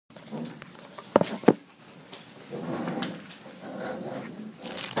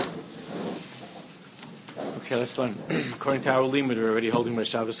Okay, let's learn. According to our limit, we're already holding by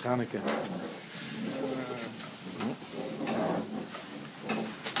Shabbos Chanukah.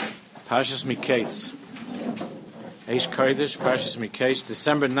 Parshas Miketz. Eish Kodesh, Parshas Miketz,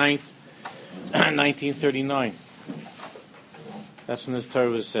 December 9th, 1939. That's when this Torah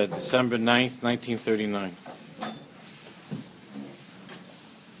was said, December 9th, 1939.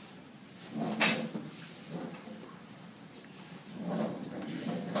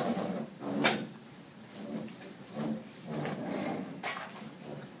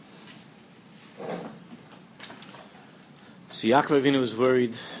 So Yaakov Avinu was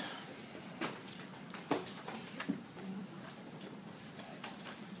worried.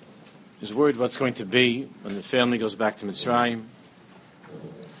 He's worried what's going to be when the family goes back to Mitzrayim.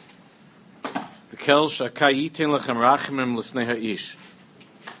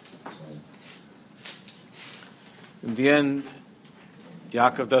 In the end,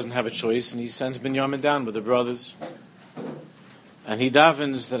 Yaakov doesn't have a choice, and he sends Binyamin down with the brothers. And he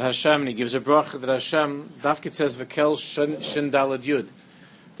davens that Hashem, and he gives a bracha that Hashem, Dafkit says, V'kel Shin Dalad Yud,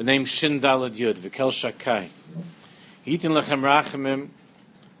 the name Shin Dalad Yud, V'kel Shakai. Yitin lechem rachamim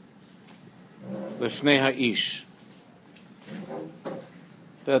lefnei ha'ish.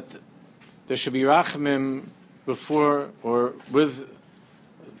 That there should be rachamim before or with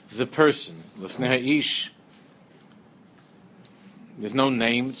the person. Lefnei ha'ish. There's no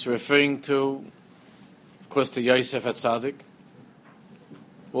name. It's referring to, of course, to Yosef HaTzadik.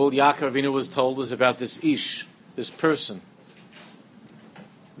 All Yaakov Avinu was told was about this ish, this person.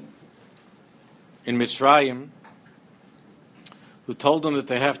 In Mitzrayim, who told them that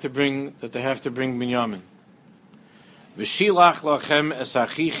they have to bring Binyamin. V'shilach lachem es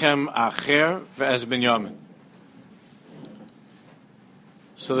achichem acher ve'es Binyamin.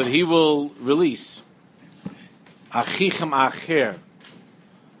 So that he will release achichem acher,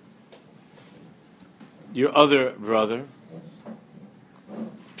 your other brother.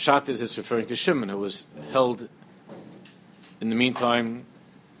 Pshat is it's referring to Shimon, who was held in the meantime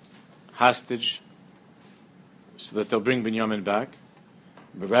hostage, so that they'll bring Binyamin back.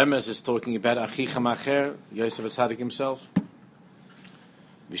 Beremes is talking about Achichem Acher, Yosef HaTzadik himself.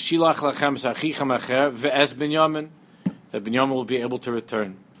 V'shilach lachem Achichem Acher ve'es Binyamin, that Binyamin will be able to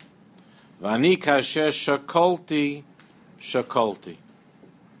return. V'ani kasher shakolti.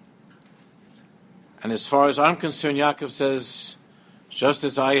 And as far as I'm concerned, Yaakov says, just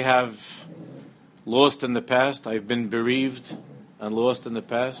as I have lost in the past, I've been bereaved and lost in the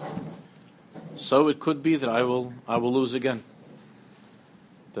past, so it could be that I will lose again.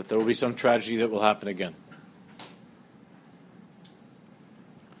 That there will be some tragedy that will happen again.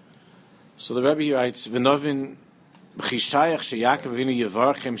 So the Rebbe writes, "V'novin b'chishayach sheYaakov Avinu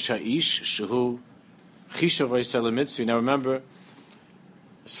yevarchem sha'ish shehu chishav v'yisel mitzvi." Now remember,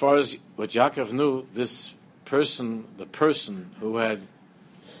 as far as what Yaakov knew, this person, the person who had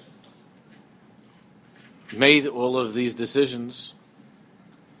made all of these decisions,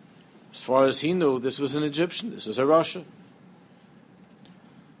 as far as he knew, this was an Egyptian, this was a Russia.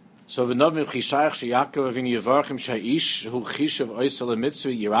 So v'novim chishayach sheYaakov Avinu yevarchem sha'ish hu chishav oisel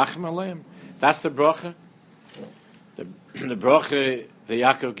mitzvah yirachem aleim. That's the bracha. The bracha that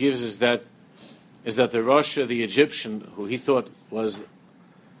Yaakov gives is that the Russia, the Egyptian, who he thought was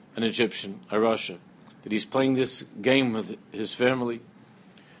an Egyptian, a Russia, that he's playing this game with his family,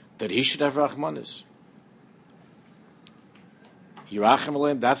 that he should have Rachmanis. Yirachem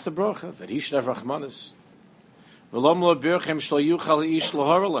aleim, that's the bracha, that he should have Rachmanis. V'lom lo birchem shlo yuchal ish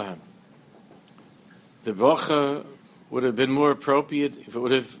lahor lahem. The bracha would have been more appropriate if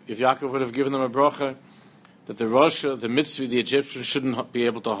Yaakov would have given them a bracha that the Russia, the mitzvah, the Egyptians shouldn't be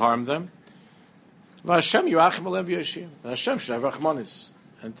able to harm them. V'Hashem yirachem aleim v'yashim. Hashem should have Rachmanis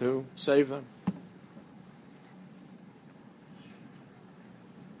and to save them.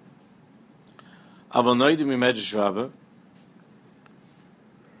 Aval noidim Medrash Rabbah.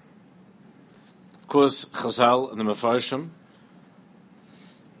 Of course, Chazal and the Mefarshim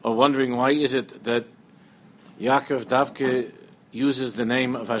are wondering why is it that Yaakov Davke uses the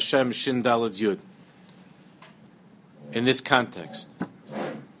name of Hashem Shin Dalad Yud in this context.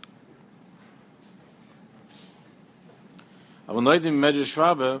 Aval noidim Medrash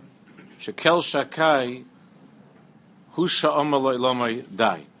Rabbah shekel shakai hu sha'om aloi lomai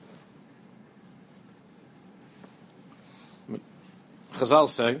dai. Chazal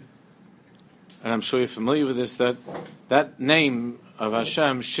say, and I'm sure you're familiar with this, that name of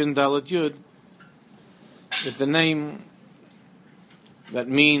Hashem, Shin Dalad Yud, is the name that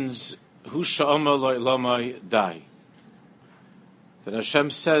means Hu Sha'oma Lomai Dai. That Hashem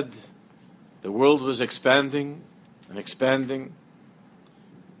said the world was expanding and expanding,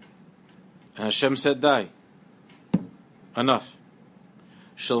 and Hashem said Dai. enough.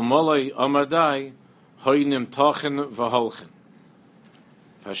 Shel molay amadai hoinim tochen v'holchen.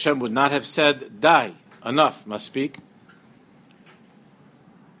 If Hashem would not have said, die, enough, must speak,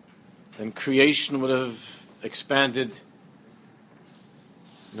 then creation would have expanded,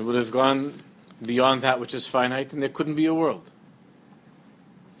 and it would have gone beyond that which is finite, and there couldn't be a world.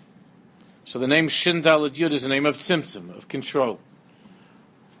 So the name Shin Daled Yud is a name of tzimtzum, of control.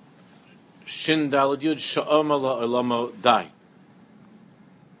 Shin Daled Yud Sha'oma La'olamo Dai.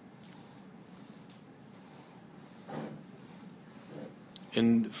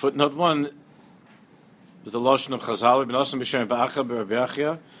 In footnote 1, is the lashon of Chazal, Ibn Asim b'Shem Ba'acha b'Rabbi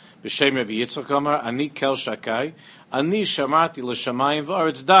Achia, b'Shem Rabbi Yitzchak Amar, Ani kel shakai, Ani shamati l'shamayim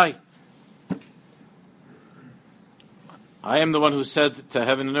v'aretz dai. I am the one who said to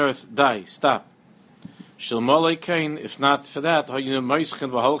heaven and earth, die, stop. Shilmolei kain, if not for that,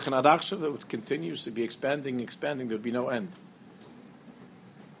 it would continuously be expanding, there would be no end.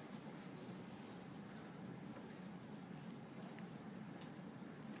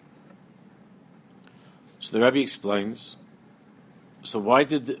 So the Rebbe explains, so why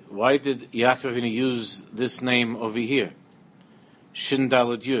did Yaakov Avinu use this name over here? Shin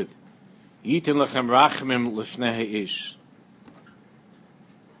Daled Yud. Yitin lechem rachmim lifnei ish.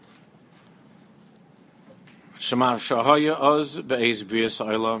 Shema shahaya oz be'ez brias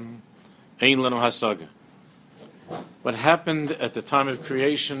olam ein lanu hasaga. What happened at the time of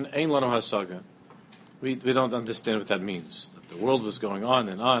creation, ein lanu hasaga. We don't understand what that means. That the world was going on,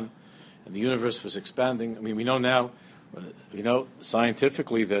 and the universe was expanding. I mean, we know now,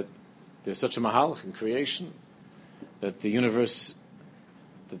 scientifically that there's such a mahalach in creation that the universe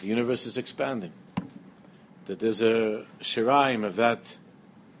is expanding. That there's a shiraim of that.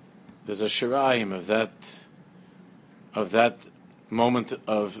 There's a shiraim of that moment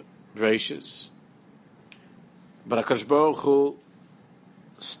of Bereishis. But HaKadosh Baruch Hu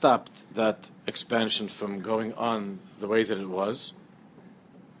stopped that expansion from going on the way that it was.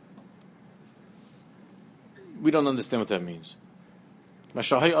 We don't understand what that means.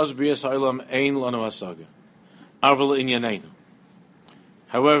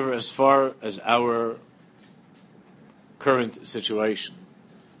 However, as far as our current situation,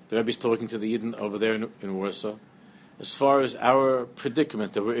 the Rebbe is talking to the Yidden over there in Warsaw, as far as our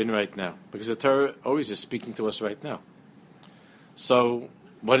predicament that we're in right now, because the Torah always is speaking to us right now. So,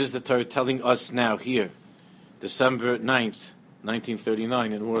 what is the Torah telling us now here, December 9th,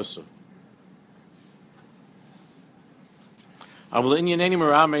 1939 in Warsaw? Hashem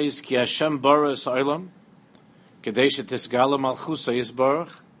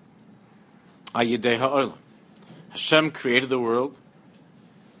created the world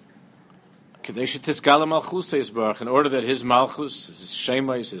in order that his malchus, his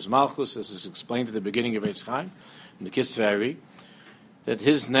shemais, his malchus, as is explained at the beginning of Eitz Chaim, in the Kisvei, that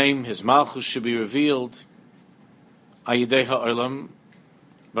his name, his malchus, should be revealed ayidei ha'olam,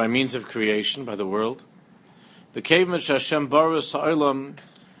 by means of creation, by the world. The kevim Hashem baras ha'olam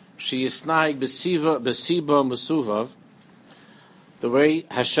sheyisnaig besiba mesuvav. The way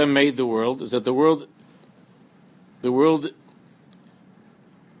Hashem made the world is that the world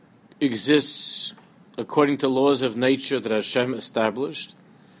exists according to laws of nature that Hashem established.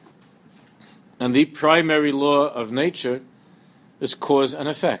 And the primary law of nature is cause and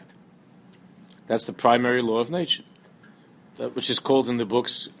effect. That's the primary law of nature, that which is called in the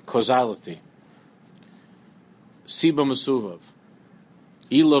books causality. Siba Masuvav.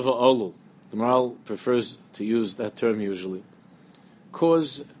 Ila va'olul. The Maharal prefers to use that term usually.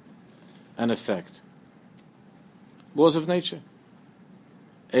 Cause and effect. Laws of nature.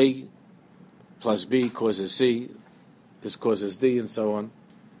 A plus B causes C, this causes D, and so on.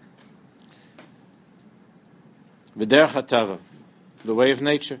 V'derech hatava, the way of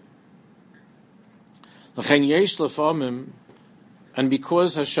nature. L'chein yesh lefamim, and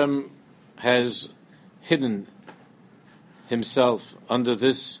because Hashem has hidden himself under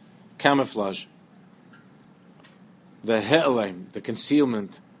this camouflage, the he'elim, the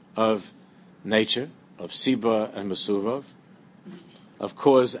concealment of nature, of Siba and Mesuvav, of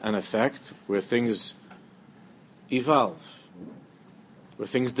cause and effect, where things evolve, where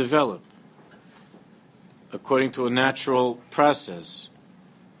things develop, according to a natural process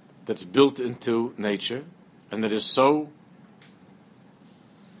that's built into nature, and that is so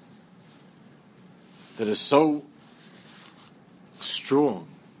strong,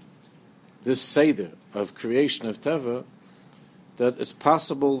 this seder of creation of Teva, that it's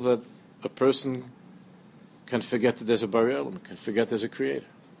possible that a person can forget that there's a Bari Olam, can forget there's a creator.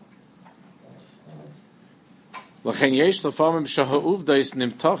 L'chein yesh l'famim shaha'uvdais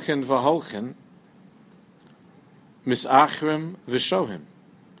nimtachen v'holchen misachrim v'shohim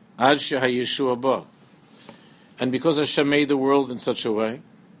ad shehayeshua ba. And because Hashem made the world in such a way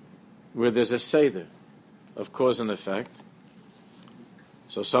where there's a seder of cause and effect,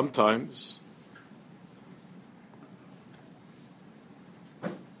 so sometimes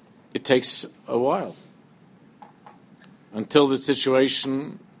it takes a while until the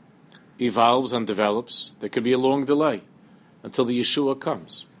situation evolves and develops. There could be a long delay until the Yeshua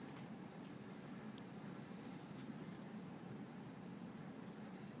comes.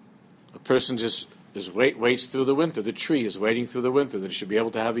 A person just waits through the winter. The tree is waiting through the winter that it should be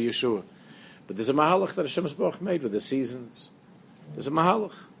able to have a Yeshua. But there's a mahalach that Hashem Yisborach made with the seasons. There's a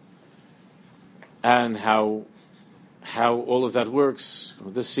mahalach. And how all of that works,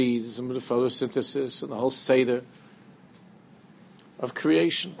 with the seeds and with the photosynthesis and the whole seder of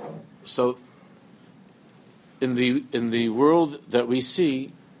creation. So in the world that we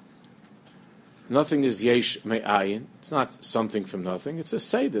see, nothing is yesh me'ayin. It's not something from nothing. It's a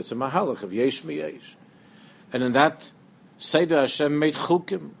seder. It's a mahalach of yesh me'yesh. And in that seder, Hashem made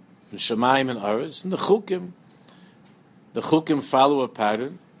chukim and shemayim and aretz. And the chukim follow a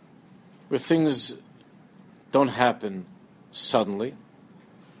pattern where things don't happen suddenly.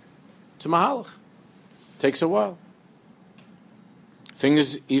 It's a mahalach. It takes a while.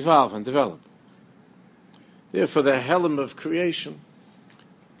 Things evolve and develop. Therefore, the helam of creation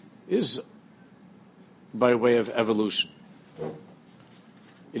is by way of evolution.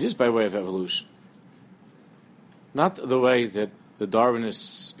 It is by way of evolution. Not the way that the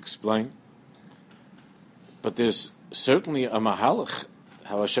Darwinists explain, but there's certainly a mahalach,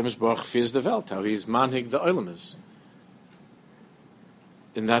 how Hashem Yisborach fears the Welt, how he's manhig the olam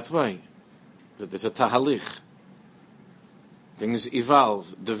in that way, that there's a tahalich. Things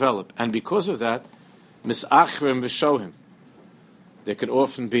evolve, develop, and because of that, misachrim v'shohim, there could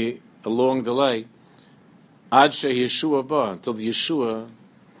often be a long delay, ad sheyeshua ba, until the Yeshua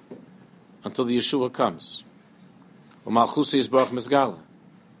comes. U'malchus Yisborach misgala,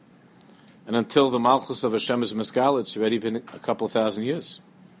 and until the malchus of Hashem is misgala, it's already been a couple of thousand years.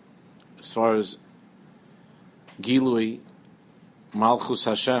 As far as Gilui, malchus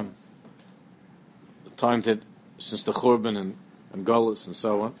Hashem, the time that since the Churban and Golus and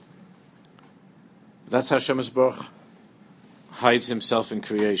so on, that's how Hashem Yisborach hides himself in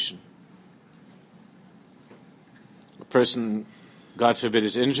creation. A person, God forbid,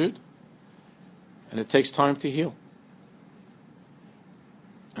 is injured, and it takes time to heal.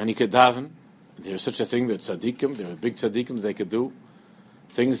 And he could daven. There's such a thing that tzaddikim, there are big tzaddikim, they could do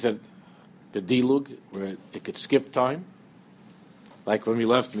things that bedilug, where it could skip time. Like when we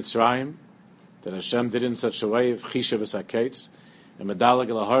left Mitzrayim, that Hashem did in such a way of chisha v'saketz, and medalag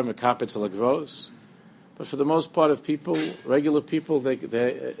elahar mekapetz alagvos. But for the most part of people, regular people, they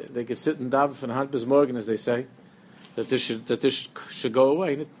could sit and daven for hand bis morgen, as they say, that this should go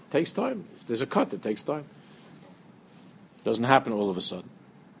away, and it takes time. If there's a cut, it takes time. It doesn't happen all of a sudden.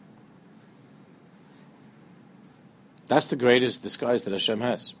 That's the greatest disguise that Hashem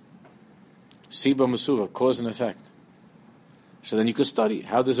has. Siba Musuva, cause and effect. So then you could study,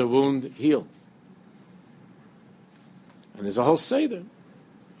 how does a wound heal? And there's a whole seder.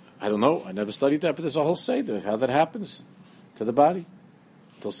 I don't know, I never studied that, but there's a whole seder of how that happens to the body.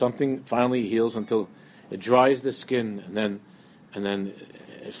 Until something finally heals, until it dries the skin, and then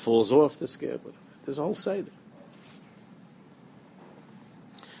it falls off the skin. But there's a whole seder.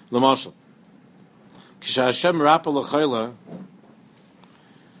 L'mashal. Kisha Hashem rapa l'chayla,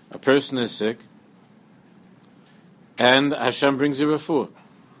 a person is sick, and Hashem brings a refuah.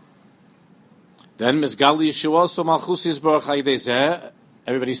 Then Mizgali Yeshua also Malchus Yisborach Hayidei Zeh.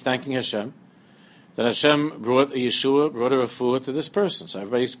 Everybody's thanking Hashem that Hashem brought a Yeshua, brought a refuah to this person. So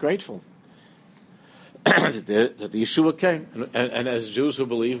everybody's grateful that the Yeshua came. And as Jews who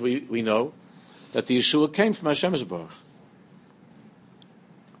believe, we know that the Yeshua came from Hashem Yisborach.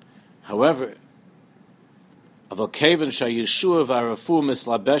 However,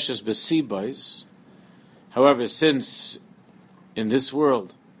 however, since in this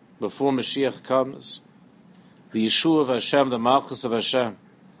world, before Mashiach comes, the Yeshua of Hashem, the Malchus of Hashem,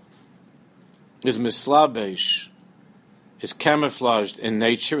 is mislabesh, is camouflaged in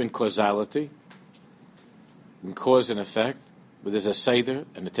nature, in causality, in cause and effect, but there's a seder,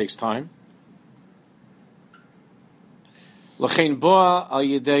 and it takes time. L'chein boa al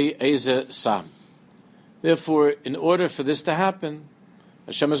yedei eze sam. Therefore, in order for this to happen,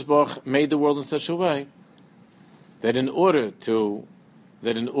 Hashem Yisborach made the world in such a way that in order to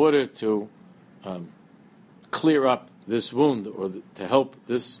clear up this wound, or to help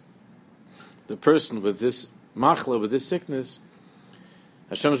the person with this machla, with this sickness,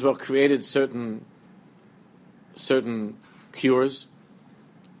 Hashem Yisborach created certain certain cures.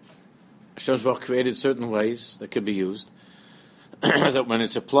 Hashem Yisbarach created certain ways that could be used. That when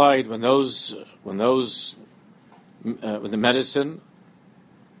it's applied, when the medicine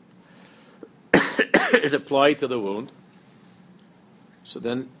is applied to the wound, so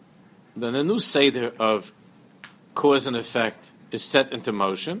then a new seder of cause and effect is set into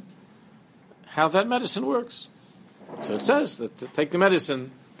motion. How that medicine works. So it says that to take the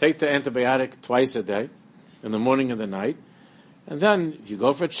medicine, take the antibiotic twice a day, in the morning and the night, and then if you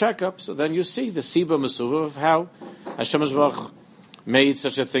go for a checkup, so then you see the Siba Masuva of how Hashem Yisbarach made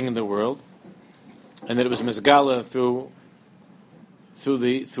such a thing in the world, and that it was Mizgala through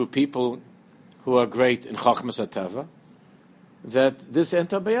people who are great in Chachmas HaTeva, that this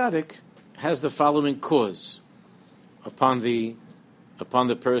antibiotic has the following cause upon the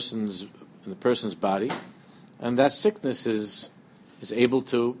person's body, and that sickness is able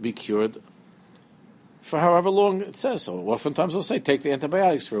to be cured for however long it says. So oftentimes they'll say take the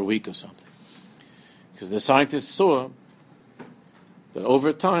antibiotics for a week or something, because the scientists saw that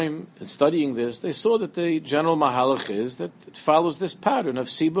over time, in studying this, they saw that the general mahalach is that it follows this pattern of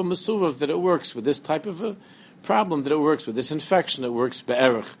Siba Masuvav, that it works with this type of a problem, that it works with this infection, it works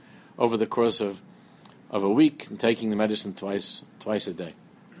be'erich over the course of a week, and taking the medicine twice a day.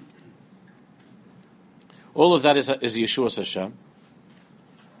 All of that is Yeshuas Hashem.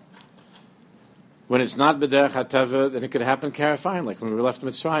 When it's not B'derech HaTeva, then it could happen Karafayim, like when we were left in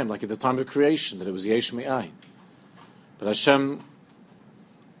Mitzrayim, like at the time of creation, that it was Yesh Me'ayin. But Hashem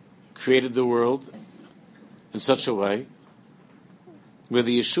created the world in such a way where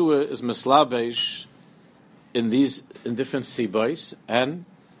the Yeshua is mislabesh in different sibais, and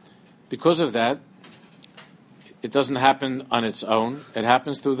because of that, it doesn't happen on its own. It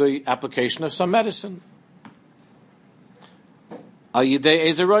happens through the application of some medicine. Al yidei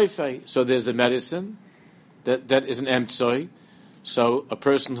ezeroifei. So there's the medicine that is an emtsoi. So a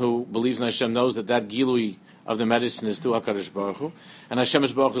person who believes in Hashem knows that gilui of the medicine is through HaKadosh Baruch Hu, and Hashem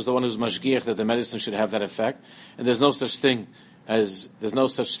Baruch Hu is the one who's mashgiach that the medicine should have that effect. And there's no such thing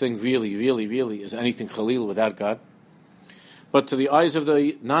really as anything chalil without God. But to the eyes of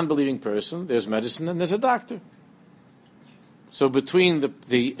the non-believing person, there's medicine and there's a doctor. So between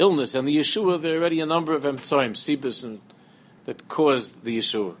the illness and the Yeshua, there are already a number of emtsoim, sibas, that caused the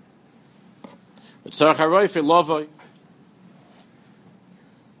Yeshua. But tzarach haroife lovoi.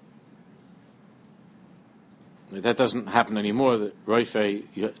 That doesn't happen anymore. The roife,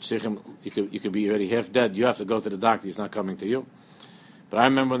 you could be already half dead. You have to go to the doctor. He's not coming to you. But I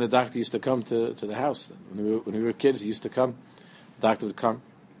remember when the doctor used to come to the house. When we were kids, he used to come. The doctor would come.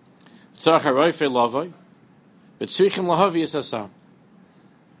 Tzarach haroife lovoi. But tzrichim lahavi is asam.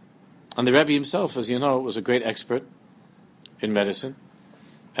 And the Rebbe himself, as you know, was a great expert in medicine,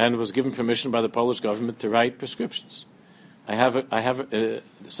 and was given permission by the Polish government to write prescriptions. I have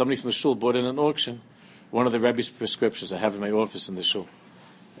somebody from the shul bought in an auction one of the Rebbe's prescriptions. I have in my office in the shul,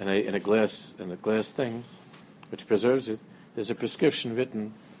 in a glass thing, which preserves it. There's a prescription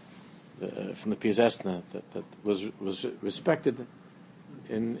written from the Piaseczna that was respected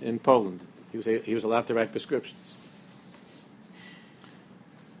in Poland. He was allowed to write prescriptions.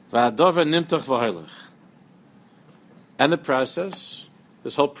 And the process,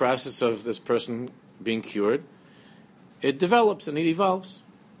 this whole process of this person being cured, it develops and it evolves.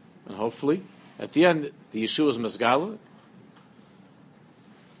 And hopefully, at the end, the Yeshua's Masgala,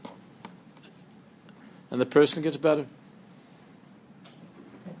 and the person gets better.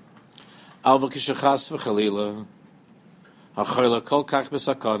 But what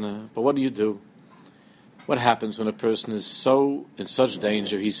do you do? What happens when a person is so in such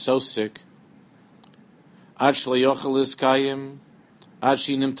danger, he's so sick, that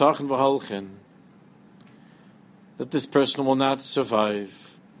this person will not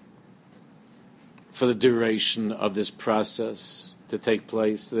survive for the duration of this process to take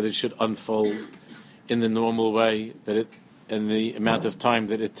place, that it should unfold in the normal way, and the amount of time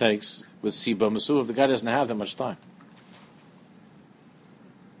that it takes with Siba Masuv. The guy doesn't have that much time.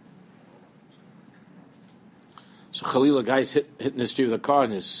 So Khalil, a guy's hitting the street with a car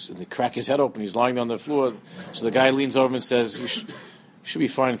and they crack his head open. He's lying on the floor. So the guy leans over and says, you should be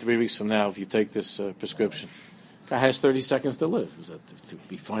fine 3 weeks from now if you take this prescription. The guy has 30 seconds to live.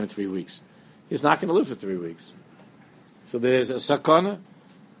 Be fine in 3 weeks. He's not going to live for 3 weeks. So there's a sakana.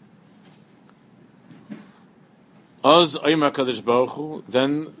 Oz Oymar Kadosh Baruch Hu,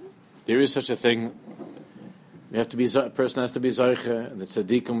 then there is such a thing. A person has to be Zoyche, and the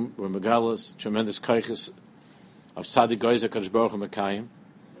tzaddikim were megalas, tremendous kaiches of tzaddik Goyzer Kadosh Baruch Hu Mekayim.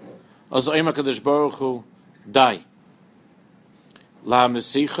 Oz Oymar Kadosh Baruch Hu, die. La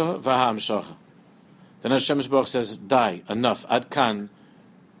Mesicha Vaha Amshacha. Then Hashem Yisborach says, die, enough, ad kan,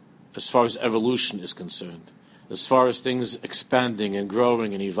 as far as evolution is concerned, as far as things expanding and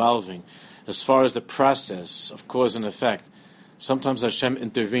growing and evolving, as far as the process of cause and effect. Sometimes Hashem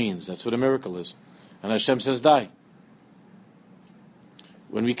intervenes. That's what a miracle is. And Hashem says, die.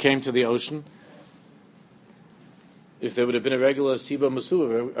 When we came to the ocean, if there would have been a regular Siba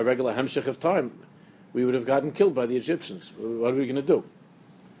Masur, a regular Hemshech of time, we would have gotten killed by the Egyptians. What are we going to do?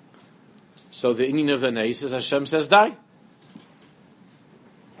 So the inyan of the Nes is Hashem says, die.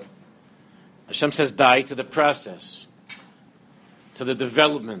 Hashem says, die to the process, to the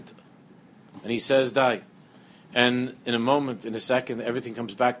development. And He says, die. And in a moment, in a second, everything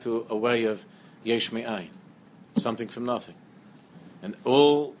comes back to a way of Yesh Me'ayin, something from nothing. And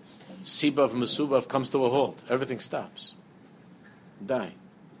all Sibav Mesubav comes to a halt. Everything stops. Die.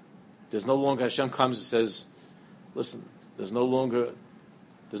 There's no longer, Hashem comes and says, listen, there's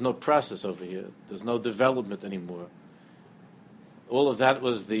no process over here. There's no development anymore. All of that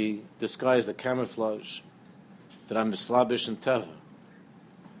was the disguise, the camouflage that I'm mislabish and teva.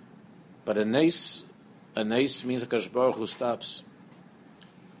 But a nes means a Kadosh Baruch Hu stops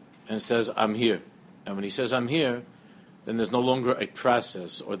and says, I'm here. And when He says, I'm here, then there's no longer a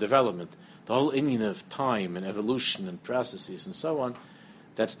process or development. The whole inyan of time and evolution and processes and so on,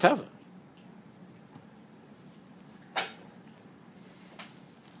 that's teva.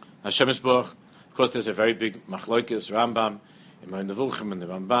 Hashem Yisborach, of course, there's a very big machlokes, Rambam, Imam Nevuchim and the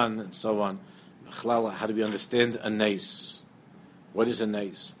Ramban, and so on. How do we understand a nes? What is a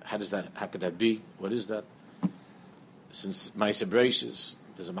nes? How could that be? What is that? Since Ma'aseh Bereishis,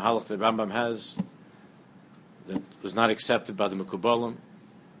 there's a mahalach that Rambam has that was not accepted by the Mekubalim.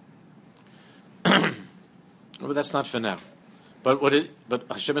 But that's not for now. But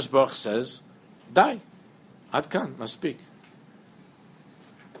Hashem Yisborach says, die. Ad kan, must speak.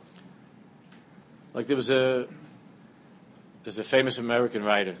 Like there's a famous American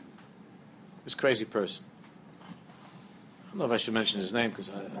writer. This crazy person. I don't know if I should mention his name because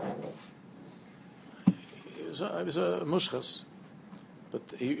he was a mushchas, but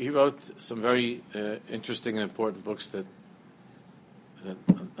he wrote some very interesting and important books that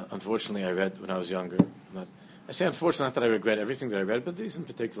unfortunately I read when I was younger. I say unfortunately, not that I regret everything that I read, but these in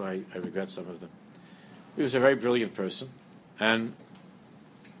particular I regret some of them. He was a very brilliant person, and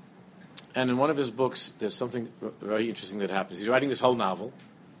in one of his books, there's something very interesting that happens. He's writing this whole novel.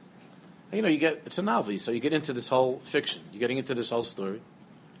 And, it's a novel, so you get into this whole fiction. You're getting into this whole story.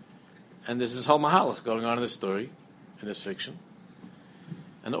 And there's this whole mahalach going on in this story, in this fiction.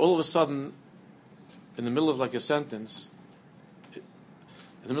 And all of a sudden, in the middle of like a sentence, this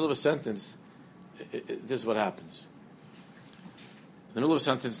is what happens. In the middle of a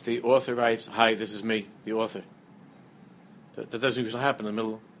sentence, the author writes, hi, this is me, the author. That doesn't usually happen in the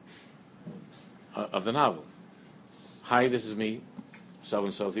middle of the novel. Hi, this is me,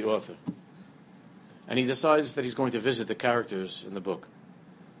 so-and-so, the author. And he decides that he's going to visit the characters in the book.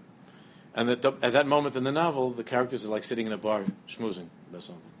 And at that moment in the novel, the characters are like sitting in a bar, schmoozing about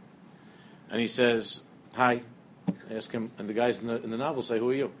something. And he says, hi. I ask him, and the guys in the novel say, who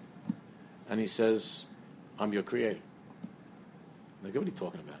are you? And he says, I'm your creator. Like, what are you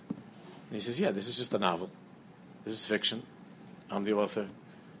talking about? And he says, yeah, this is just a novel. This is fiction. I'm the author.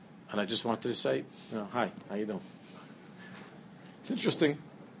 And I just wanted to say, hi, how you doing? It's interesting,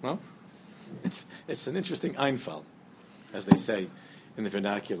 no? It's an interesting Einfall, as they say in the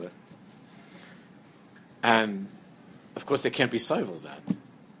vernacular. And, of course, they can't be civil that.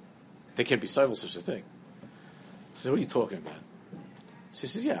 They can't be civil such a thing. So what are you talking about? So he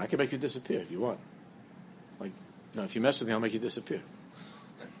says, yeah, I can make you disappear if you want. Like, if you mess with me, I'll make you disappear.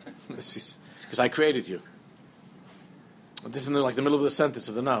 Because I created you. This is in the middle of the sentence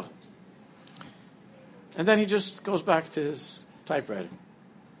of the novel. And then he just goes back to his typewriter.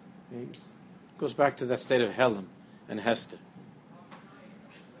 He goes back to that state of Helen and Hester.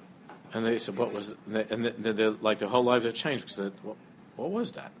 And they said, what was it? And they're like, their whole lives have changed. Because they said, what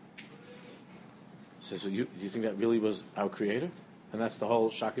was that? He says, so do you think that really was our creator? And that's the whole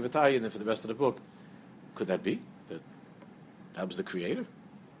Shaki V'Taya, and then for the rest of the book. Could that be? That was the creator?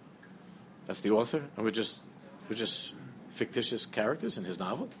 That's the author? And we're just fictitious characters in his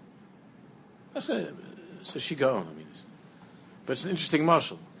novel? That's a shigaon. But it's an interesting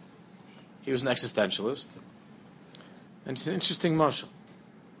marshal. He was an existentialist. And it's an interesting marshal.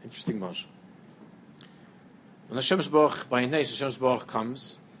 Interesting marshal. When Hashem Yisborach, by Nes, Hashem Yisborach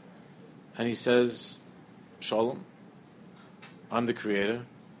comes, and he says, Shalom, I'm the creator.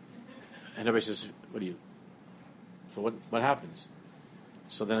 And everybody says, what are you? So what happens?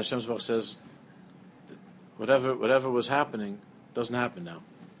 So then Hashem Yisborach says, whatever was happening doesn't happen now.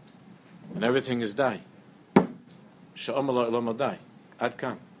 and everything is die. Sha'am lo olam dai. Ad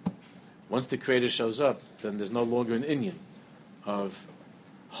kan. Once the Creator shows up, then there's no longer an inyan of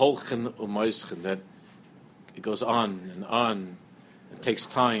holchen u'moischen, that it goes on, it takes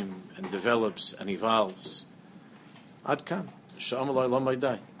time and develops and evolves. Ad kan. Sha'am lo olam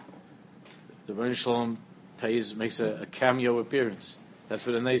dai. The Rebbeinu Shalom makes a cameo appearance. That's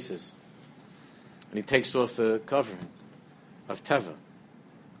what a nace is. And he takes off the covering of Teva.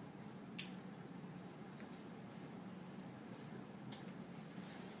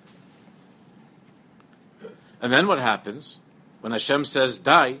 And then what happens when Hashem says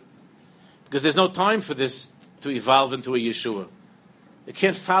die? Because there's no time for this to evolve into a Yeshua. It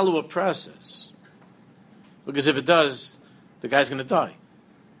can't follow a process. Because if it does, the guy's going to die.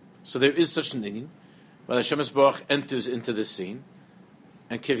 So there is such an inyan. When Hashem Yisborach enters into the scene,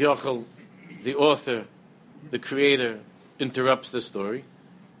 and Kivyachal, the author, the creator, interrupts the story,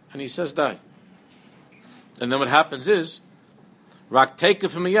 and he says die. And then what happens is, Rak take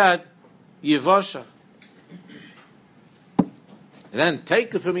from yad yivasha. And then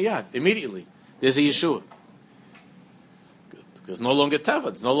take from yad immediately. There's a Yeshua. Because no longer Teva,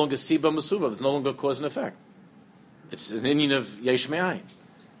 it's no longer Siba Masuba, it's no longer cause and effect. It's an inyan of Yesh Me'ayin,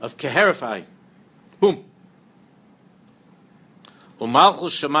 of Keherifai. Boom.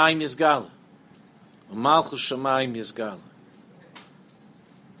 Umalchus Shamayim Yizgala. Umalchus Shamayim Yizgala.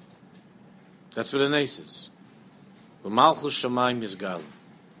 That's what an ace is. Umalchus Shamayim Yizgala.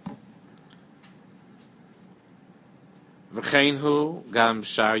 V'chein gam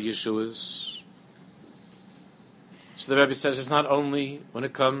shar Yeshuas. So the Rebbe says it's not only when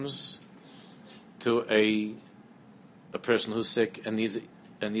it comes to a person who's sick and needs a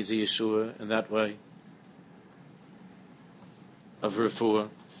Yeshua in that way of refuah.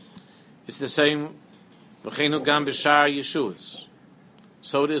 It's the same. V'chein gam b'shar Yeshuas.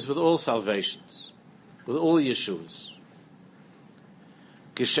 So it is with all salvations, with all Yeshuas.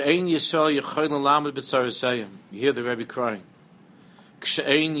 K'she'ein Yisrael yecholim lamed b'tzarisayim. You hear the Rebbe crying.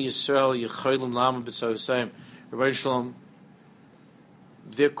 K'she'ein Yisrael yecholim lamed b'tzarisayim. Rebbe Shalom,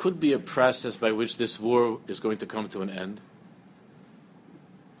 there could be a process by which this war is going to come to an end.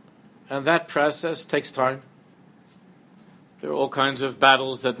 And that process takes time. There are all kinds of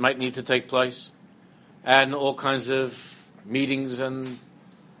battles that might need to take place, and all kinds of meetings and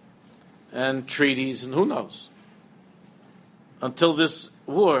treaties, and who knows. Until this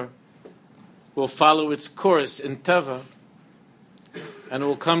war will follow its course in Teva, and it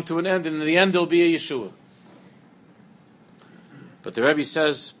will come to an end, and in the end there will be a Yeshua. But the Rebbe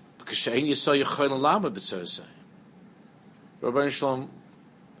says, Rabbi Shalom,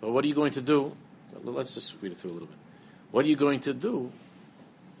 well, what are you going to do? Let's just read it through a little bit. What are you going to do?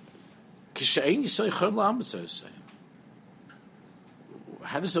 How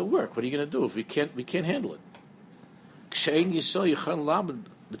does it work? What are you going to do if we can't handle it?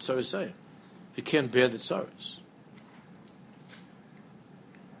 We can't bear the tzaras.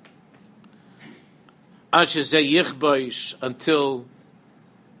 Until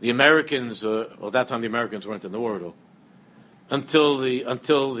the Americans, well, that time the Americans weren't in the war at all. Until the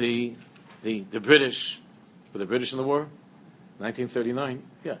British, were the British in the war? 1939,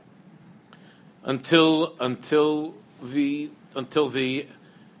 yeah. Until the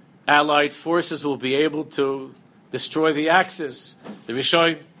Allied forces will be able to destroy the Axis, the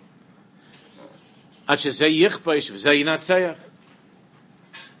Rishoyim.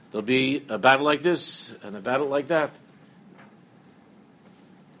 There'll be a battle like this and a battle like that.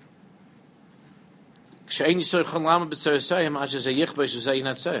 So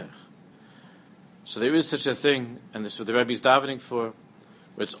there is such a thing, and this is what the Rebbe is davening for,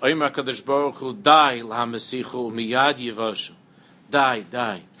 where it's Oymar Kadosh Baruch Hu, die l'hamesichu miyad yivoshu.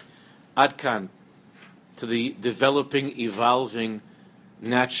 Die. Adkan, to the developing, evolving,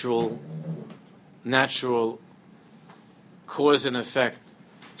 natural cause and effect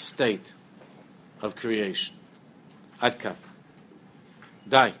state of creation. Adkan.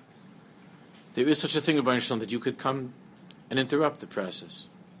 Die. There is such a thing, Rebbeinu Shalom, that you could come and interrupt the process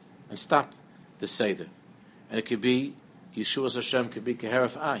and stop the Seder. And it could be, Yeshua's Hashem could be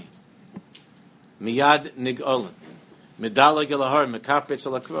Keheref Ayin. Miyad Nig'olen. Medala Gelahar, Mekapetz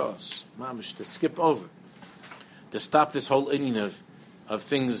Alakros. Mamish, to skip over. To stop this whole inyan of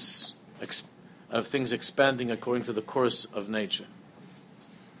things expanding according to the course of nature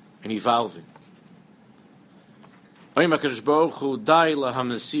and evolving. There could be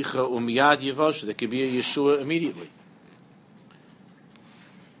a Yeshua immediately.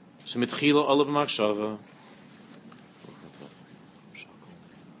 So mitchila olav machshava.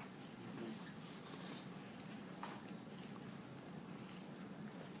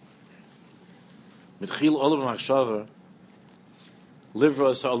 Mitchil olam machshava,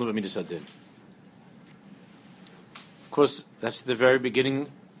 livra sa olam b'midas hadin. Of course, that's the very beginning,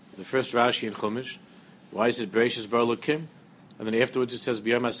 the first Rashi in Chumash. Why is it Bereishis bar Elokim? And then afterwards it says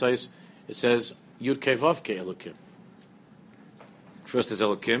B'yom Hasayis, it says Yud Kei Vav Kei Elokim. First is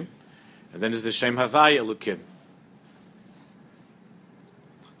Elokim, and then is the Shem Havai Elokim.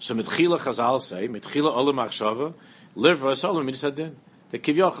 So Mitchila Chazal say, Mitchila Olam Achshava, Livra Olam Midas Hadin. The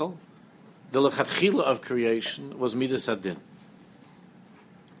Kivyochel, the Lechatchila of creation was Midas Hadin.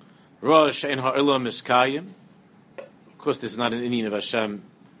 Rosh Ein Ha'olam Miskayim. Of course, this is not an Indian of Hashem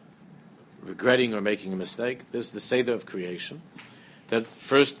regretting or making a mistake. This is the Seder of creation. That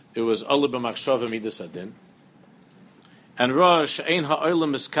first it was Olam B'machshava Midas Hadin, and Rosh Ein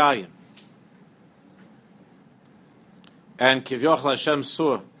Ha'olam Miskayim. And Kivyochel Hashem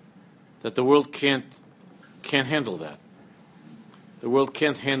saw that the world can't handle that. The world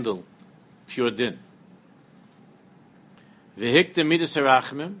can't handle pure din. V'hiktem midas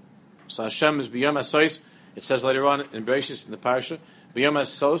harachmim. So Hashem is b'yom hasos. It says later on in Bereishis in the parsha, b'yom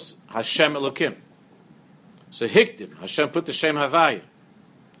hasos Hashem Elokim. So hiktim, Hashem put the Shem Havaya,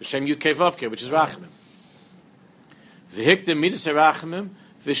 the Shem Yud Kei Vav Kei, which is rachmim. V'hiktem midas harachmim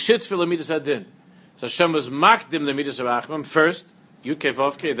v'shitfil midas hadin. So Hashem was makdim the midas harachmim first, Yud Kei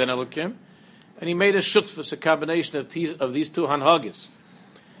Vav Kei, then Elokim, and He made a shutfus, a combination of these two hanhagis,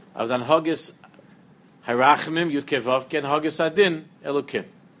 of the hanhagis harachmim Yud Kei Vav Kei and hagis hadin Elokim.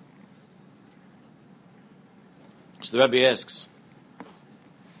 So the Rebbe asks,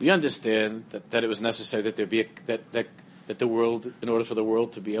 we understand that it was necessary that there be that the world, in order for the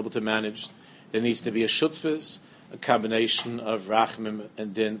world to be able to manage, there needs to be a shutfus, a combination of rachmim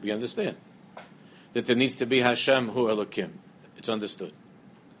and din. We understand that there needs to be Hashem hu Elokim. It's understood.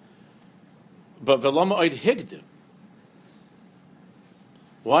 But v'lama oid higdim.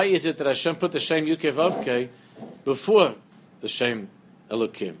 Why is it that Hashem put the Shem Yud Kei Vav Kei before the Shem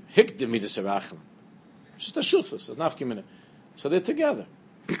Elokim? Higdim midas harachmim. Just a shutfus, a nafki minute. So they're together.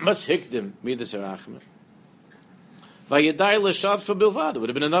 Let's hikdim midas harachmim. Vayedai l'shad for bilvad. It would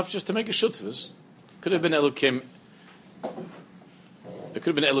have been enough just to make a shutfus. Could have been Elokim. It could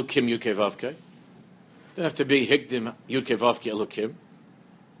have been Elokim Yud Kei Vav Kei. Didn't have to be hikdim Yud Kei Vav Kei Elokim.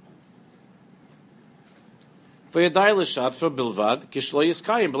 Vayedai l'shad for bilvad kishlo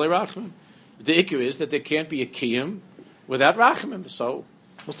yiskayim b'lei rachmim. The ikkur is that there can't be a kiyum without rachmim. So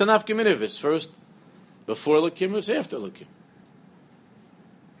what's the nafki minute of it? First before Elokim, it's after Elokim.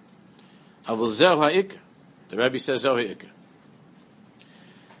 Avol zeh ha'ikr. The Rebbe says zeh ha'ikr.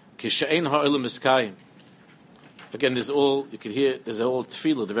 Kishein ha'olam miskayim. Again, there's all you can hear. There's all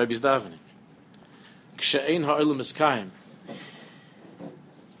tefillah. The Rebbe's davening. Kishein ha'olam miskayim.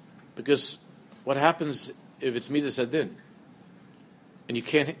 Because what happens if it's midas hadin and you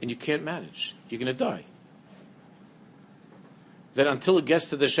can't manage? You're going to die. That until it gets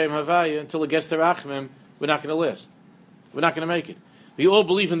to the Shem Havaya, until it gets to Rachmim, we're not going to last. We're not going to make it. We all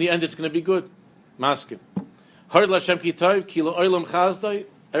believe in the end it's going to be good. Maskim. Hard Lashem Kitayv, Kilo Oilam Chazdai.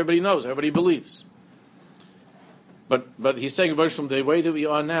 Everybody knows. Everybody believes. But he's saying, the way that we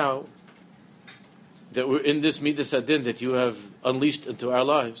are now, that we're in this Midas Hadin that you have unleashed into our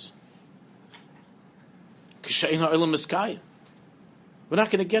lives, Kishayin Oilam Miskayim. We're not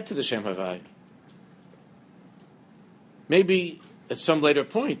going to get to the Shem Havaya. Maybe at some later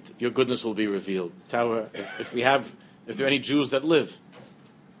point, your goodness will be revealed. If there are any Jews that live.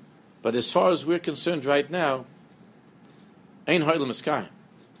 But as far as we're concerned right now, Ein Ha'olam Miskayim.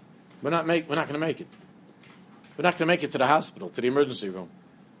 We're not going to make it. We're not going to make it to the hospital, to the emergency room.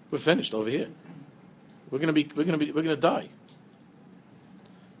 We're finished over here. We're going to die.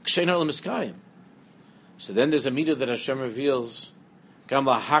 Ein Ha'olam Miskayim. So then there's a midah that Hashem reveals. Gam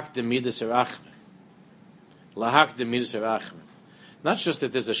lahak de midas harachmim. Lahak de midas harachmim. Not just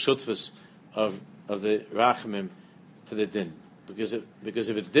that there's a shutfus of the rachmim to the din, because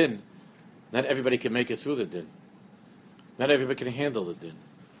if it's din, not everybody can make it through the din. Not everybody can handle the din.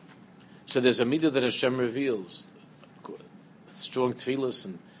 So there's a midah that Hashem reveals, strong tefillas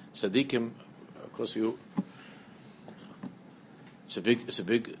and tzaddikim. Of course, it's a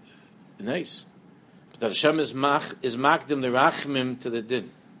big nice. But that Hashem is makdim the rachmim to the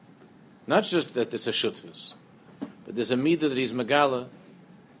din. Not just that there's a shutfus, but there's a midah that He's megala,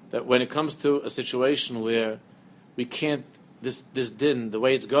 that when it comes to a situation where we can't, this din, the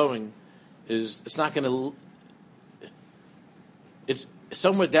way it's going, it's not going to. It's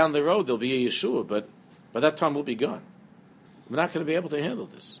somewhere down the road there'll be a Yeshua, but by that time we'll be gone. We're not going to be able to handle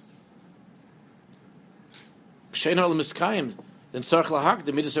this. Kshein ha'olam miskayim, then tzarich lahak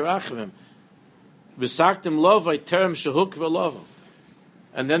the midas harachmim. B'saktim lovay terem shehuk v'lovo.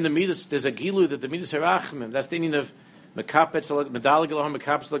 And then the midas, there's a gilu that the midas harachmim. That's the meaning of mekapetz medaligel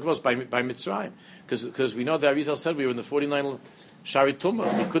mekapetz lekvos by Mitzrayim, because we know that Arizal said we were in the 49 shari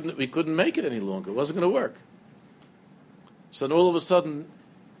tumah. We couldn't make it any longer. It wasn't going to work. So then all of a sudden,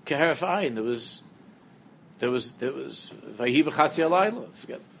 keheref ayin, there was vayhi b'chatzi alayla.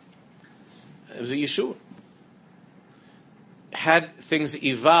 Forget it was a Yeshua. Had things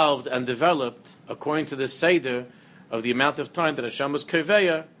evolved and developed according to the seder of the amount of time that Hashem was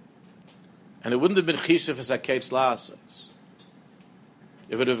keveya, and it wouldn't have been chishuv as haketz la'asos.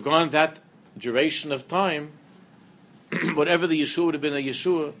 If it would have gone that duration of time, whatever the Yeshua would have been a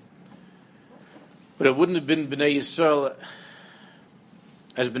Yeshua, but it wouldn't have been Bnei Yisrael,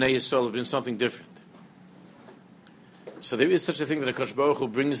 as Bnei Yisrael have been something different. So there is such a thing that HaKadosh Baruch Hu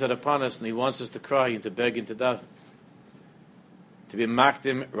brings that upon us, and He wants us to cry and to beg and to daven, to be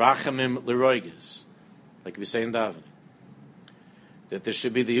makdim rachamim leroiges, like we say in davening. That there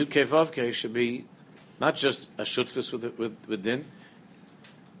should be the Yud Kei Vav Kei should be not just a shutfus with din,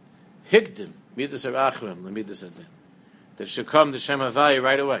 higdim midas rachamim lemidas adin. That should come the Shem Havai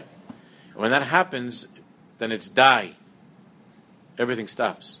right away. And when that happens, then it's die. Everything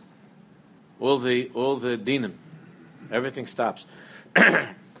stops. All the dinim, everything stops.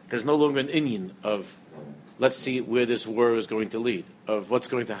 There's no longer an inyan of, let's see where this war is going to lead, of what's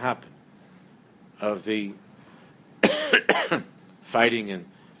going to happen, of the fighting, and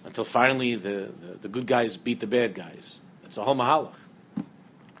until finally the good guys beat the bad guys. It's a whole mahalach.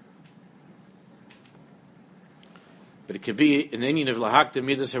 But it could be an inyan of lahaktim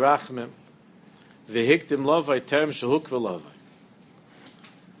midas harachmim, v'hiktim lovai term shehuk v'lovai.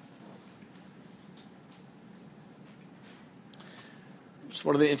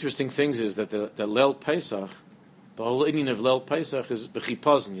 One of the interesting things is that the Leil Pesach, the whole inyan of Leil Pesach is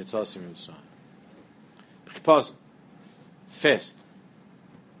b'chipazon yitzasim Mitzrayim. B'chipazon, fast,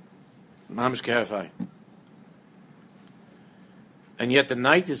 mamish keheref. And yet the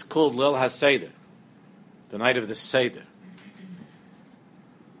night is called Leil HaSeder, the night of the Seder.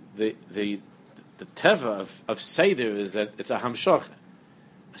 The teva of Seder is that it's a hamshocha.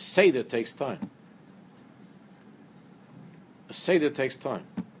 A Seder takes time. A Seder takes time.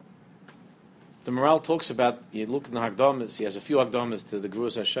 The Maral talks about, you look in the Hagdamas, he has a few Hagdamas to the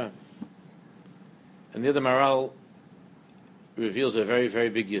Gurus Hashem. And there the Maral reveals a very, very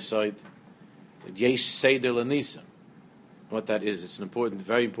big yesod, that Yesh Seder L'Nisam. What that is, it's an important,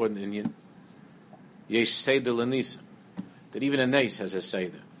 very important inyan. Yesh Seder L'Nisam. That even a Nes has a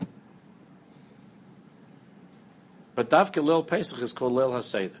Seder. But Davka Leil Pesach is called Leil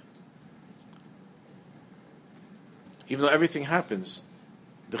HaSeder. Even though everything happens,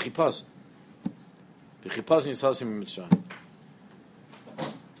 b'chipazon yitzasim Mitzrayim.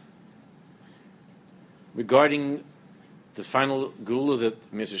 Regarding the final gula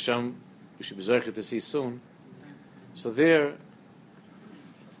that Mir Hashem we should be zeicher to see soon, so there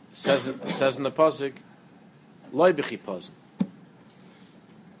says in the pasuk, loy b'chipazon,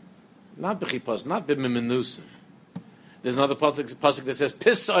 not b'chipazon, not b'mimenusa. There's another pasuk that says,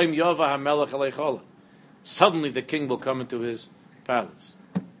 Pisayim Yova HaMelech Aleichola. Suddenly the king will come into his palace.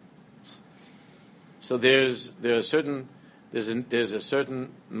 So there's a certain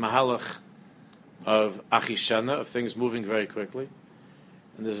mahalach of achishana, of things moving very quickly,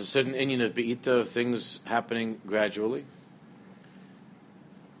 and there's a certain inyan of be'ita, of things happening gradually,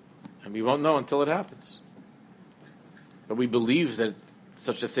 and we won't know until it happens. But we believe that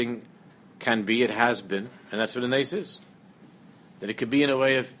such a thing can be, it has been, and that's what a nes is. That it could be in a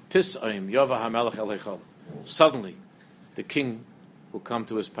way of Pisayim Yova HaMelech Aleichola. Suddenly, the king will come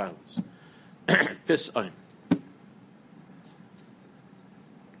to his palace. Pisayim.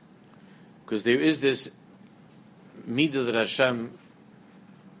 Because there is this midah that Hashem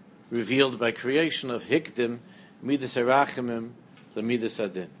revealed by creation of hikdim, midas harachimim, the midas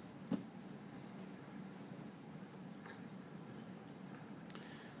adin.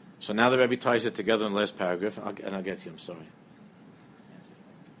 So now the Rebbe ties it together in the last paragraph, and I'll get to you, I'm sorry.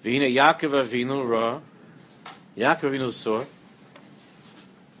 V'hine Yaakov Avinu ra, Yaakov Avinu saw,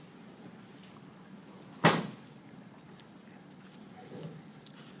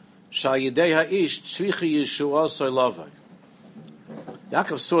 Shal Yidei Ha'ish Tzricha Yeshua Soilavai.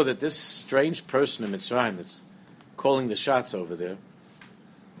 Yaakov saw that this strange person in Mitzrayim that's calling the shots over there,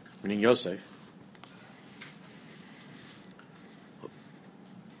 meaning Yosef,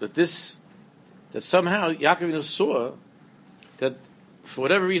 that somehow Yaakov Avinu saw that for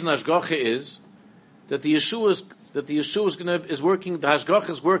whatever reason Hashgacha is, that the Yeshua is working, the Hashgacha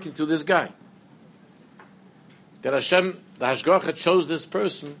is working through this guy. That Hashem, the Hashgacha, chose this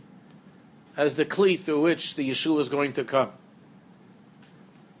person as the kli through which the Yeshua is going to come.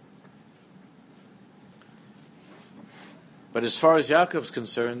 But as far as Yaakov's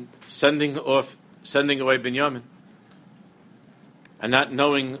concerned, sending away Binyamin and not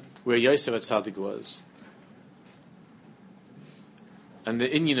knowing where Yosef HaTzadik was, and the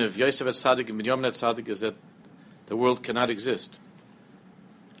inyan of Yosef HaTzadik and Binyamin HaTzadik is that the world cannot exist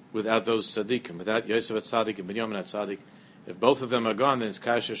without those tzaddikim, without Yosef HaTzadik and Binyamin HaTzadik. If both of them are gone, then it's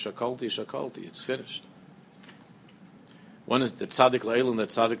kasher shakolti, it's finished. One is the tzaddik la'el and the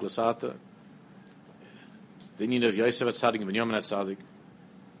tzaddik l'sata. The inyan of Yosef HaTzadik and Binyamin HaTzadik.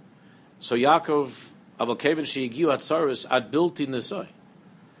 So Yaakov, aval keven she'igiu hatzaros ad bilti nesoi.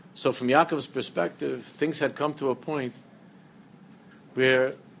 So from Yaakov's perspective, things had come to a point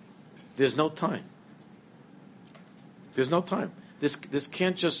where there's no time. There's no time. This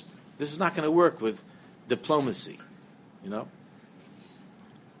is not going to work with diplomacy,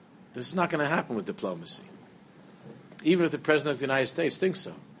 This is not going to happen with diplomacy. Even if the President of the United States thinks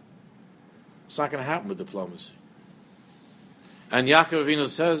so. It's not going to happen with diplomacy. And Yaakov Avinu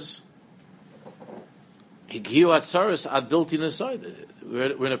says, Higiu hatzaros ad bilti nesoi.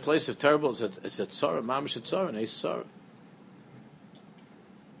 We're in a place of terrible, it's a tzara, mamish tzara, and it's tzara.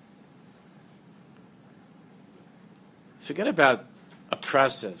 Forget about a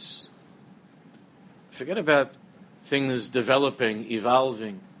process. Forget about things developing,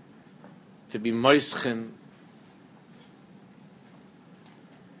 evolving, to be moischen.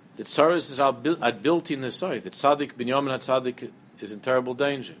 The tzaras is ad bilti nesoi. The tzaddik, Binyamin HaTzadik, is in terrible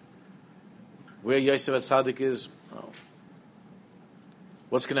danger. Where Yosef HaTzadik is,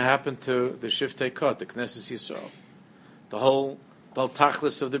 what's going to happen to the Shiftei Kot, the Knesset Yisrael? The whole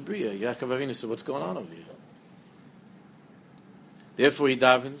tachlis of the Bria. Yaakov Avinu said, what's going on over here? Therefore he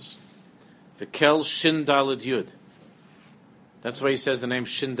davens, V'kel Shin Daled Yud. That's why he says the name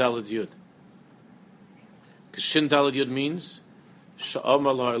Shin Daled Yud. Because Shin Daled Yud means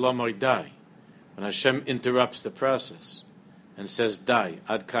Sha'omar la'olamar dai. When Hashem interrupts the process and says, dai,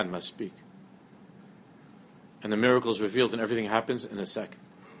 ad kan, must speak. And the miracle is revealed and everything happens in a second.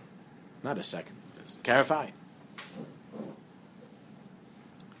 Not a second. Clarify.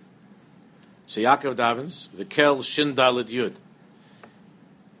 So Yaakov davens, V'kel Shin Daled Yud.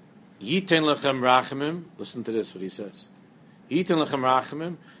 Yiten lechem rachamim. Listen to this, what he says. Yiten lechem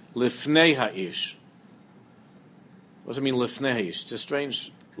rachamim lifnei ha'ish. What does it mean, lifnei ha'ish? It's a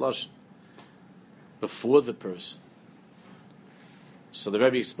strange lashon. Before the person. So the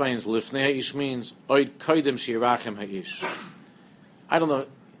Rebbe explains, lifnei ha'ish means oid koidem shirachem ha'ish. I don't know.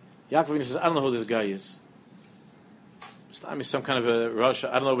 Yaakov says, I don't know who this guy is. I mean, some kind of a Russia.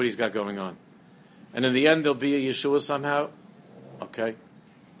 I don't know what he's got going on. And in the end, there'll be a Yeshua somehow. Okay.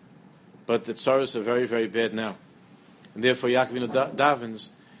 But the tzaras are very, very bad now. And therefore, Yaakov davens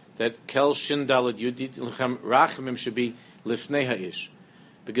that Kel Shin Daled Yudit Lechem Rachamim should be Lifnei HaIsh.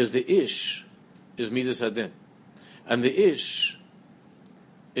 Because the Ish is Midas Hadin. And the Ish,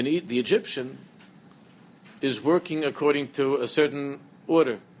 in the Egyptian, is working according to a certain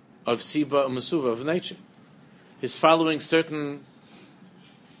order of Siba and Masuva, of nature. He's following certain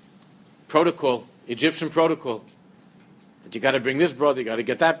protocol, Egyptian protocol. That you got to bring this brother, you got to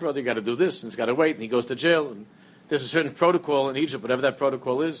get that brother, you got to do this, and he's got to wait, and he goes to jail. And there's a certain protocol in Egypt, whatever that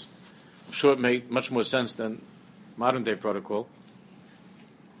protocol is. I'm sure it made much more sense than modern day protocol.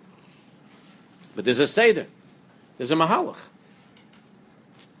 But there's a Seder, there's a Mahalach.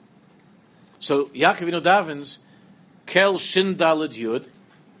 So Yaakov Avinu davens, Kel Shin Daled Yud,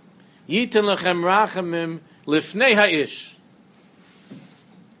 Yiten Lechem Rachamim Lifnei HaIsh.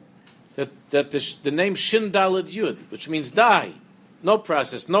 That the name Shin Daled Yud, which means die, no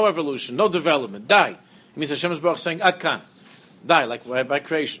process, no evolution, no development, die. It means Hashem is Baruch saying Ad Kan, die, like by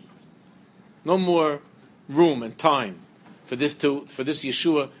creation. No more room and time for this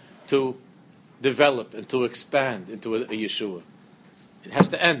Yeshua to develop and to expand into a Yeshua. It has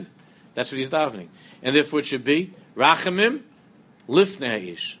to end. That's what he's davening, and therefore it should be Rachamim Lifnei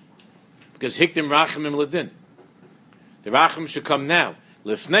HaIsh, because Hikdim Rachamim Ladin. The Rachamim should come now,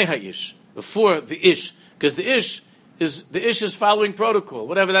 Lifnei HaIsh. Before the Ish, because the Ish is following protocol,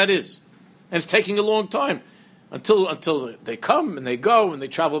 whatever that is, and it's taking a long time until they come and they go and they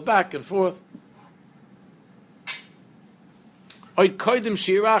travel back and forth. Oid koidim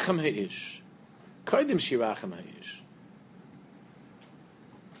shirachem ha'ish, koidim shirachem ha'ish.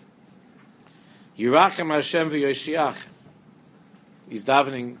 Yirachem Hashem v'yoshiachem. He's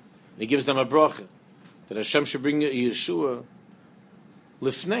davening and he gives them a bracha that Hashem should bring a Yeshua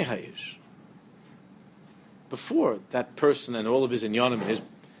lifnei ha'ish. Before that person and all of his inyanim,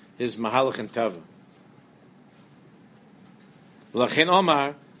 his mahalach and tava. L'chein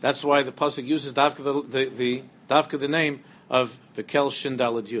Omar, that's why the pasuk uses davka the name of V'kel Shin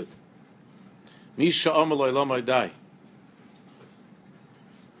Daled Yud. Misha Omar Lo Lomar Dai.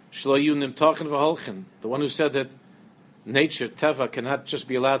 Shlo nimtachin v'holchin. The one who said that nature, teva, cannot just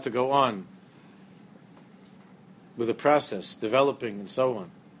be allowed to go on with a process, developing and so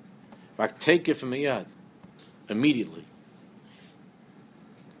on. Rak take it from miyad, immediately.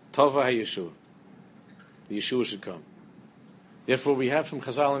 Tova ha-Yeshua. The Yeshua should come. Therefore, we have from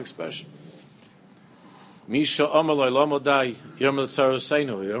Chazal an expression. Misha Amar Lo'olamo dai, Yom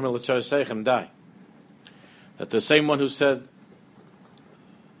L'Tzaraseinu, Yom L'Tzaraseichem dai. That the same one who said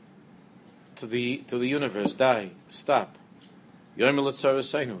to the universe, die, stop. Yom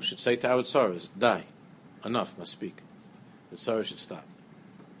L'Tzaraseinu should say to our tzaras, die. Enough, must speak. The tzara should stop.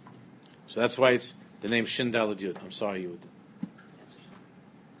 So that's why it's the name Shin Daled Yud. I'm sorry, you would.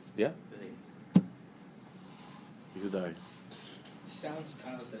 Yeah? You could die. Sounds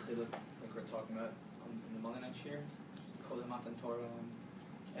kind of like the chiluk like we're talking about in the Mullah next year. Call it Matan Torah,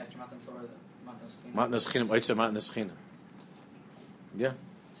 after Matan Torah, Matan Schinam. Matan Schinam, Oitza Matan Schinam. Yeah.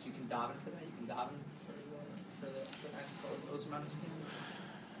 So you can daven for that. You can daven for the access of those Matan Schinam.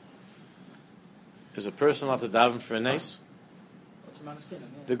 Is a person allowed to daven for a nes? What's Matan Schinam?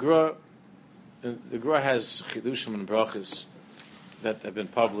 Yeah. The Gra has chidushim and brachas that have been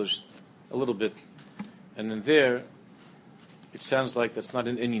published a little bit, and in there it sounds like that's not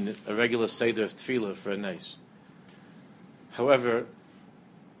a regular seder of tefillah for a nes. However,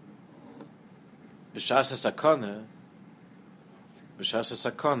 b'shas hasakana,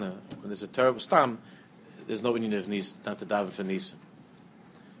 when there's a terrible stam, there's no inyan of nis, not to daven for nisa.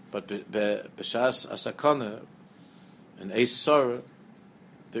 But b'shas hasakana, an eis sorah,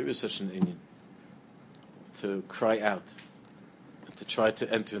 there is such an inyan to cry out and to try to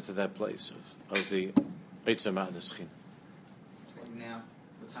enter into that place of the Eitzah Ma'an Eschin. Now,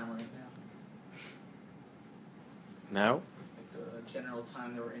 the time we're in now. Now? Like the general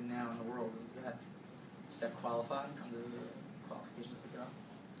time that we're in now in the world, does that qualify under the qualifications of the God?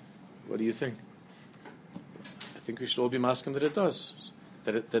 What do you think? I think we should all be masking that it does.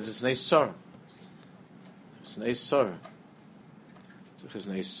 That it's an Eis Tzara. It's an Eis Tzara. It's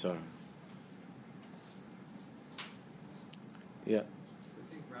an Eis Tzara. Yeah. I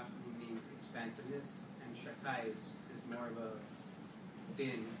think Rachman means expansiveness, and Shakai is more of a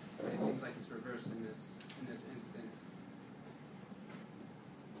din, but it seems like it's reversed in this instance.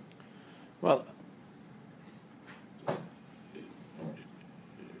 Well,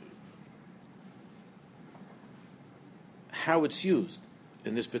 how it's used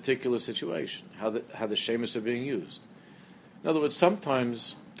in this particular situation, how the shemus are being used. In other words,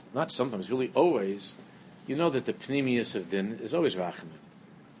 not sometimes, really always, you know that the pnimius of din is always rachamim.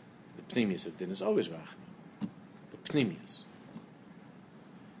 The pnimius of din is always rachamim. The pnimius.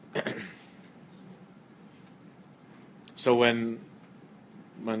 So when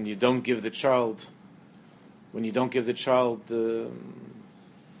you don't give the child, the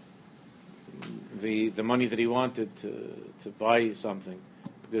money that he wanted to buy something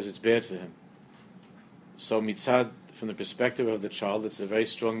because it's bad for him. So mitzad, from the perspective of the child, it's a very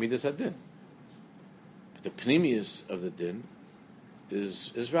strong midas adin. But the pnimius of the din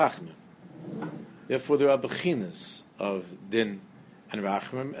is rachmim. Therefore, there are bechinas of din and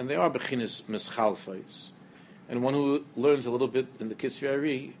rachmim, and there are bechinas mischalfais. And one who learns a little bit in the Kitzur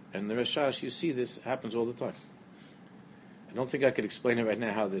Ari and the Rashash, you see this happens all the time. I don't think I could explain it right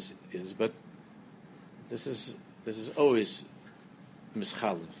now how this is, but this is always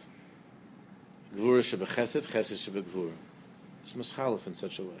mischalef. Gvura shebechesed, chesed shebegvura. It's mischalef in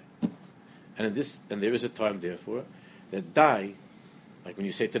such a way. And there is a time, therefore, that die, like when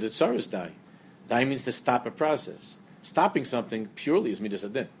you say to the tzaras die means to stop a process. Stopping something purely is midas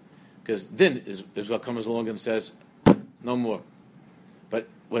adin. Because din is what comes along and says, no more. But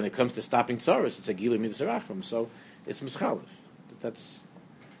when it comes to stopping tzaras, it's a gila midas arachim. So it's mischalef. That's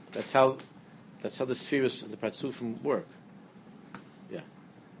how the spheres and the patzufim work. Yeah.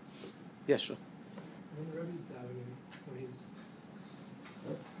 Yeah, sure. When the Rebbe's davening,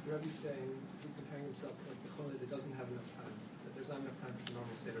 the Rebbe's saying he's comparing himself to like the Choled that doesn't have enough time, that there's not enough time for the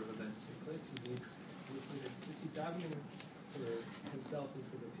normal seder of events to take place. He needs is he davening for himself and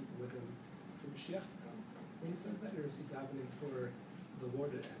for the people with him for Mashiach to come when he says that, or is he davening for the war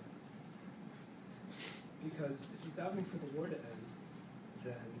to end? Because if he's davening for the war to end,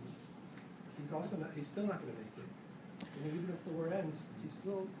 then he's still not going to make it. And even if the war ends, he's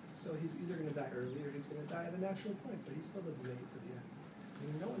either going to die early or he's going to die at a natural point, but he still doesn't make it to the end. I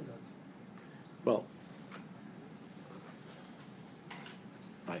mean, no one does. Well,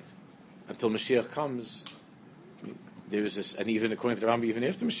 right. Until Mashiach comes, there is this, and even according to the Rambam, even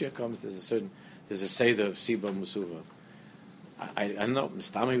after Mashiach comes, there's a seder of Siba Musuva. I don't know.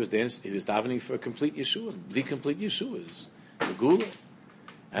 Mistama he was davening for a complete Yeshua. The complete Yeshua is the Gula.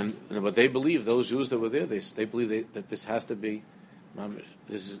 And what they believe, those Jews that were there, they believe that this has to be.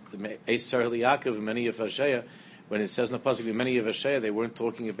 This is Eisar Yaakov, many of Hashaya. When it says in the pasuk, many of Hashaya, they weren't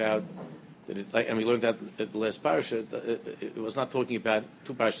talking about that. And we learned that at the last parasha. It was not talking about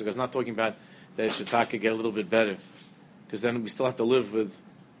two parashas. It was not talking about that it should get a little bit better, because then we still have to live with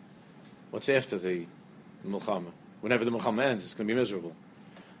what's after the Milchama. Whenever the Milchama ends, it's going to be miserable.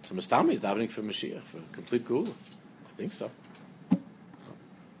 So Mustami is davening for Mashiach, for complete Geula. I think so.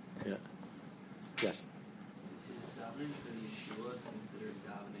 Yeah. Yes. Is davening for Yeshua considered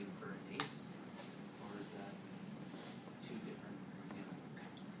davening for an ace? Or is that two different,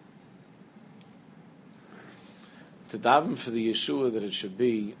 To daven for the Yeshua, that it should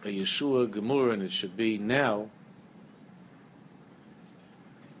be a Yeshua Gemur, and it should be now.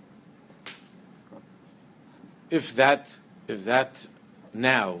 If that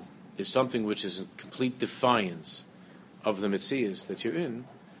now is something which is in complete defiance of the Metzias that you're in,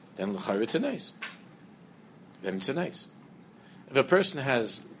 then l'chayr it's a nice. Then it's a nice. If a person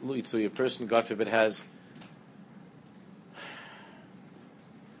has, a person, God forbid, has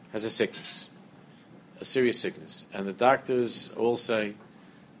a sickness, a serious sickness, and the doctors all say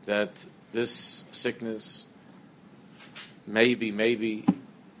that this sickness maybe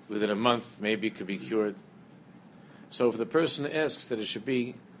within a month, maybe could be cured. So if the person asks that it should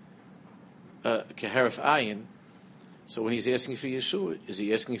be keharif ayin, so when he's asking for Yeshua, is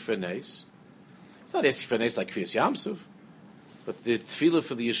he asking for nes? He's not asking for nes like Kriyas Yamsuf, but the tefillah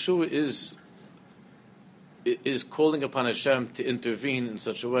for the Yeshua is calling upon Hashem to intervene in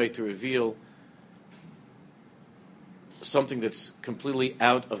such a way to reveal something that's completely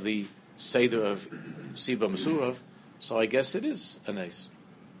out of the seder of Siba Masurav. So I guess it is a nes.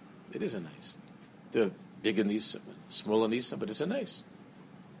 It is a nes. There are bigger nes, smaller nes, but it's a nes.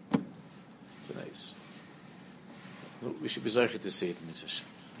 It's a nes. We should be zeicher to see it, Mitzvah.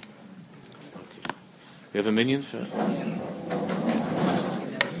 Okay. We have a minion for.